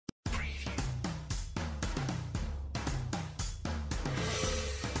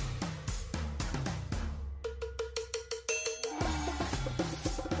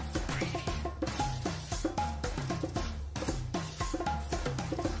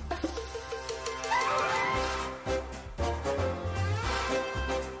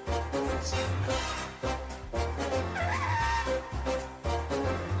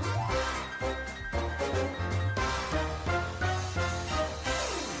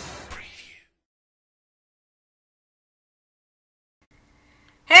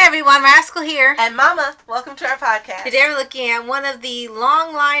Hey everyone, Rascal here. And Mama, welcome to our podcast. Today we're looking at one of the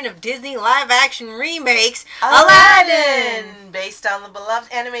long line of Disney live-action remakes, Aladdin! Based on the beloved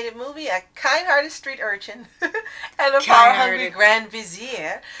animated movie, a kind-hearted street urchin and a power-hungry Grand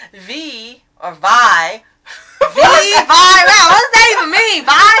Vizier, Vi. Wow, what does that even mean?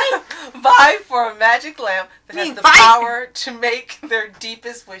 Vi for a magic lamp that has the power to make their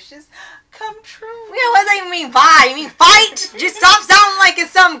deepest wishes come true. Yeah, what does that even mean, Vi? You mean fight? Just stop sounding like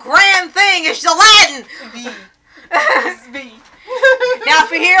it's some grand thing. It's Aladdin. Vi. Now,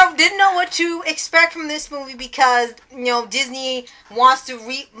 for here, didn't know what to expect from this movie because, Disney wants to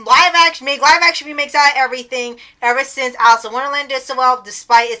make live action remakes out of everything ever since Alice in Wonderland did so well,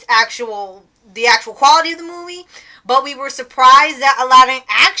 despite the actual quality of the movie. But we were surprised that Aladdin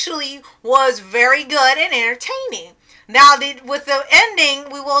actually was very good and entertaining. Now, with the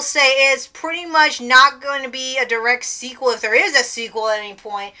ending, we will say it's pretty much not going to be a direct sequel. If there is a sequel at any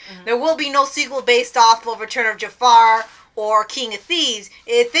point, there will be no sequel based off of Return of Jafar or King of Thieves.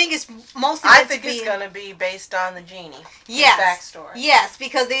 I think it's mostly it's going to be based on the genie. Yes. Backstory. Yes,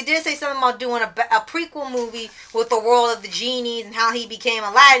 because they did say something about doing a prequel movie with the world of the genies and how he became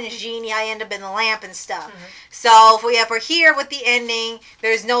Aladdin's genie, how he ended up in the lamp and stuff. So, for here with the ending,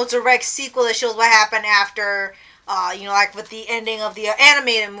 there's no direct sequel that shows what happened after... like with the ending of the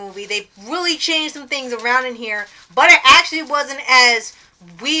animated movie, they really changed some things around in here, but it actually wasn't as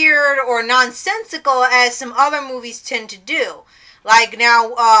weird or nonsensical as some other movies tend to do. Like now,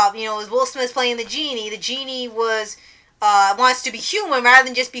 Will Smith playing the genie was wants to be human rather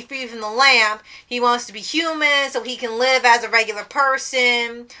than just be free from the lamp. He wants to be human so he can live as a regular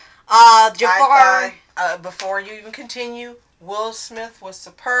person. Jafar. Before you even continue, Will Smith was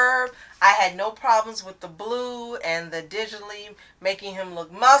superb. I had no problems with the blue and the digitally making him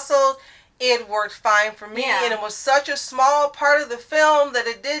look muscled. It worked fine for me, and it was such a small part of the film that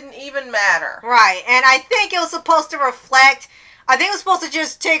it didn't even matter. Right, and I think it was supposed to reflect... I think it was supposed to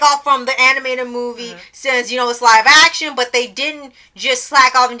just take off from the animated movie since, it's live action, but they didn't just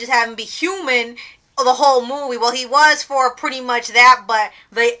slack off and just have him be human the whole movie. Well, he was for pretty much that, but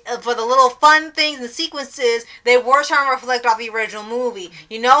for the little fun things and the sequences, they were trying to reflect off the original movie.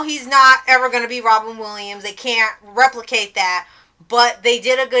 He's not ever going to be Robin Williams. They can't replicate that, but they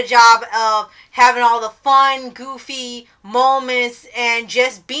did a good job of having all the fun, goofy moments and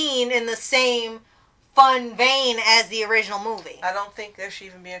just being in the same fun vein as the original movie. I don't think there should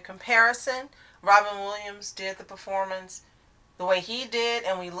even be a comparison. Robin Williams did the performance the way he did,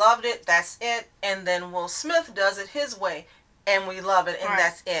 and we loved it. That's it. And then Will Smith does it his way, and we love it, and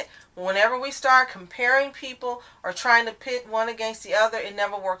that's it. Whenever we start comparing people or trying to pit one against the other, it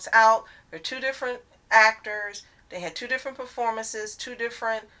never works out. They're two different actors. They had two different performances, two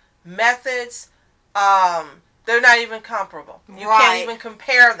different methods. They're not even comparable. You can't even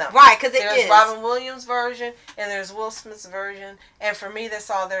compare them. Right, because there's Robin Williams' version and there's Will Smith's version, and for me,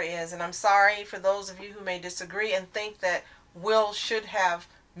 that's all there is. And I'm sorry for those of you who may disagree and think that Will should have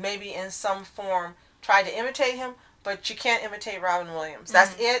maybe in some form tried to imitate him, but you can't imitate Robin Williams.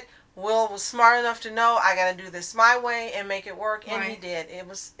 That's it. Will was smart enough to know I got to do this my way and make it work, and he did. It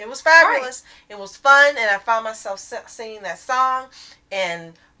was fabulous. It was fun, and I found myself singing that song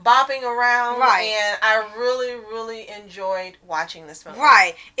and bopping around, and I really, really enjoyed watching this movie.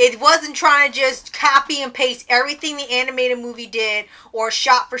 Right. It wasn't trying to just copy and paste everything the animated movie did or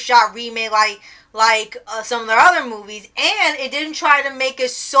shot for shot remake like some of their other movies, and it didn't try to make it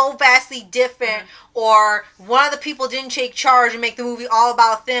so vastly different or one of the people didn't take charge and make the movie all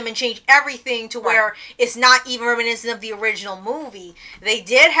about them and change everything to where it's not even reminiscent of the original movie. They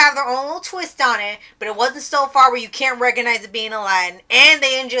did have their own little twist on it, but it wasn't so far where you can't recognize it being Aladdin, and they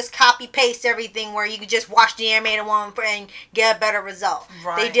didn't just copy paste everything where you could just watch the animated one and get a better result.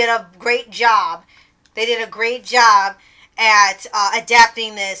 They did a great job. At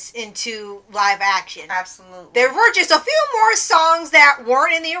adapting this into live action. Absolutely. There were just a few more songs that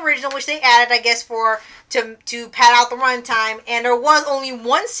weren't in the original, which they added, I guess, to pad out the runtime. And there was only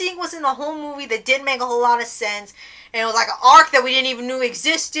one sequence in the whole movie that didn't make a whole lot of sense. And it was like an arc that we didn't even know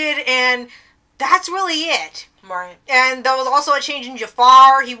existed. And that's really it. Right. And there was also a change in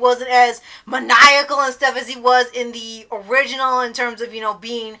Jafar. He wasn't as maniacal and stuff as he was in the original in terms of,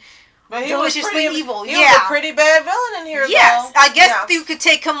 being... But he was evil. He was a pretty bad villain in here, though. I guess you could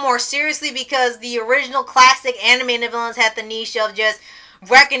take him more seriously because the original classic animated villains had the niche of just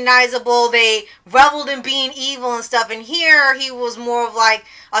recognizable. They reveled in being evil and stuff. And here, he was more of like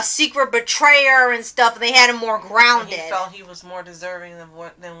a secret betrayer and stuff. And they had him more grounded. And he felt he was more deserving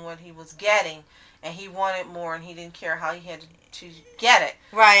than what he was getting. and he wanted more, and he didn't care how he had to get it.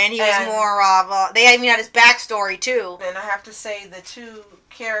 Right, and he was more of they even had his backstory too. And I have to say, the two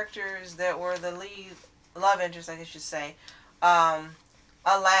characters that were the lead love interests, I guess you say,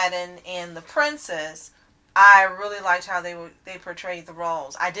 Aladdin and the princess, I really liked how they portrayed the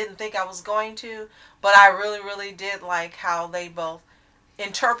roles. I didn't think I was going to, but I really did like how they both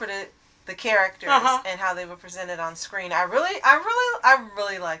interpreted the characters and how they were presented on screen. I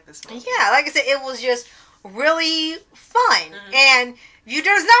really like this movie. Yeah, like I said, it was just really fun. And there's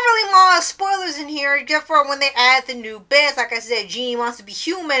not really a lot of spoilers in here, except for when they add the new bits. Like I said, Genie wants to be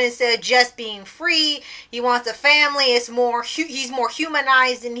human instead of just being free. He wants a family. It's more he's more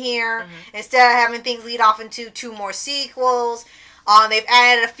humanized in here instead of having things lead off into 2 more sequels. They've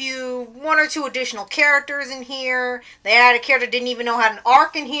added one or two additional characters in here. They added a character didn't even know had an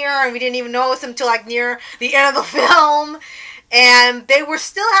arc in here, and we didn't even notice him until like near the end of the film. And they were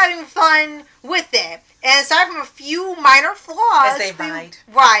still having fun with it. And aside from a few minor flaws, as they bite.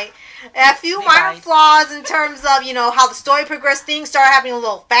 Right, a few minor flaws in terms of how the story progressed. Things started happening a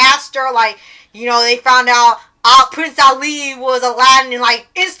little faster. Like they found out Prince Ali was Aladdin, and like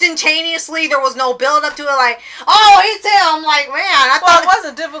instantaneously there was no build up to it. Like, oh, it's him. Like, man, I thought it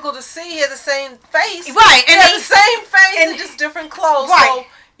wasn't difficult to see. He had the same face, right? And he had the same face and just different clothes, right?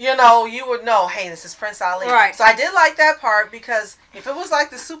 So, you would know, hey, this is Prince Ali. Right. So I did like that part, because if it was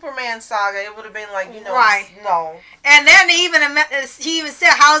like the Superman saga, it would have been like, right. No. And then he even said,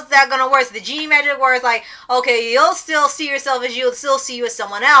 how's that going to work? So the genie magic, where it's like, okay, you'll still see yourself as you'll still see you as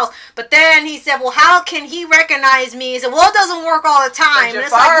someone else. But then he said, well, how can he recognize me? He said, well, it doesn't work all the time. And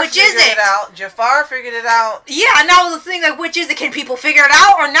it's like, which is it? Jafar figured it out. Yeah, and that was the thing, like, which is it? Can people figure it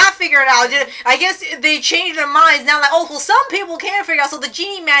out or not figure it out? I guess they changed their minds now, like, oh, well, some people can figure it out. So the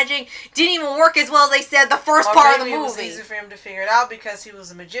genie magic didn't even work as well as they said the first part of the movie. It was easy for him to figure it out because he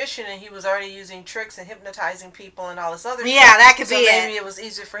was a magician and he was already using tricks and hypnotizing people and all this other stuff. Yeah, that could be it. So maybe it was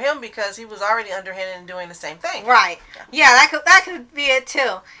easier for him because he was already underhanded and doing the same thing. Right. Yeah, that could be it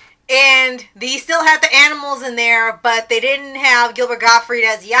too. And they still had the animals in there, but they didn't have Gilbert Gottfried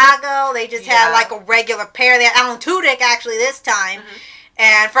as Iago. They just had like a regular pair. They had Alan Tudyk actually this time.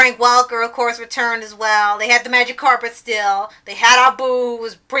 And Frank Welker, of course, returned as well. They had the magic carpet still. They had Abu, who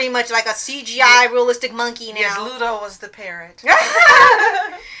was pretty much like a CGI realistic monkey now. Yes, Ludo was the parrot.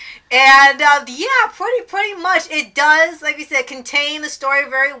 And pretty much it does, like we said, contain the story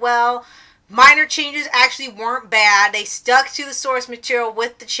very well. Minor changes actually weren't bad. They stuck to the source material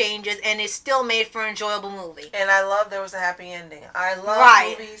with the changes, and it still made for an enjoyable movie. And I love there was a happy ending. I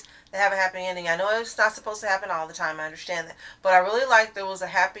love movies that have a happy ending. I know it's not supposed to happen all the time. I understand that. But I really like there was a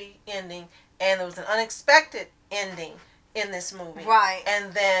happy ending, and there was an unexpected ending in this movie. Right.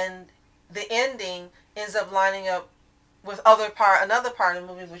 And then the ending ends up lining up with another part of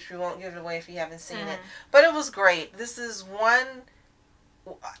the movie, which we won't give it away if you haven't seen it. But it was great. This is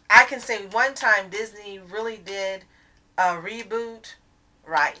I can say one time Disney really did a reboot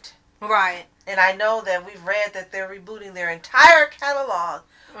right. Right. And I know that we've read that they're rebooting their entire catalog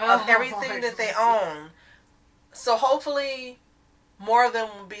of everything that they own. So hopefully more of them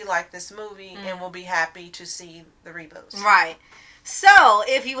will be like this movie and will be happy to see the reboots. Right. So,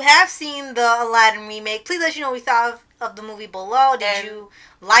 if you have seen the Aladdin remake, please let us know what you thought of the movie below. Did you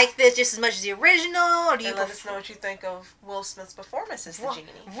like this just as much as the original? Or do you let us know what you think of Will Smith's performance as the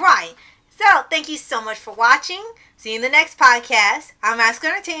genie. Right. So, thank you so much for watching. See you in the next podcast. I'm Mask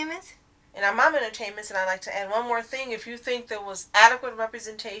Entertainment. And I'm Mom Entertainment, and I'd like to add one more thing. If you think there was adequate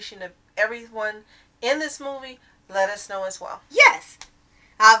representation of everyone in this movie, let us know as well. Yes.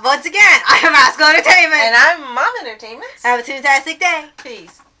 Once again, I am Mask Entertainment. And I'm Mom Entertainment. Have a fantastic day.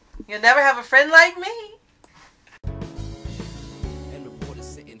 Peace. You'll never have a friend like me. And reporters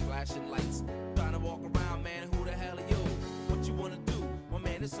sitting, flashing lights. Trying to walk around, man, who the hell are you? What you want to do? Well,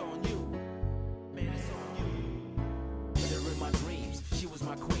 man, it's on you. Man, it's on you. With her in my dreams, she was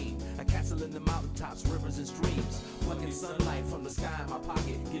my queen. A castle in the mountaintops, rivers and streams. Plucking sunlight from the sky in my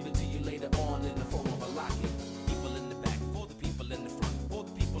pocket. Give it to you.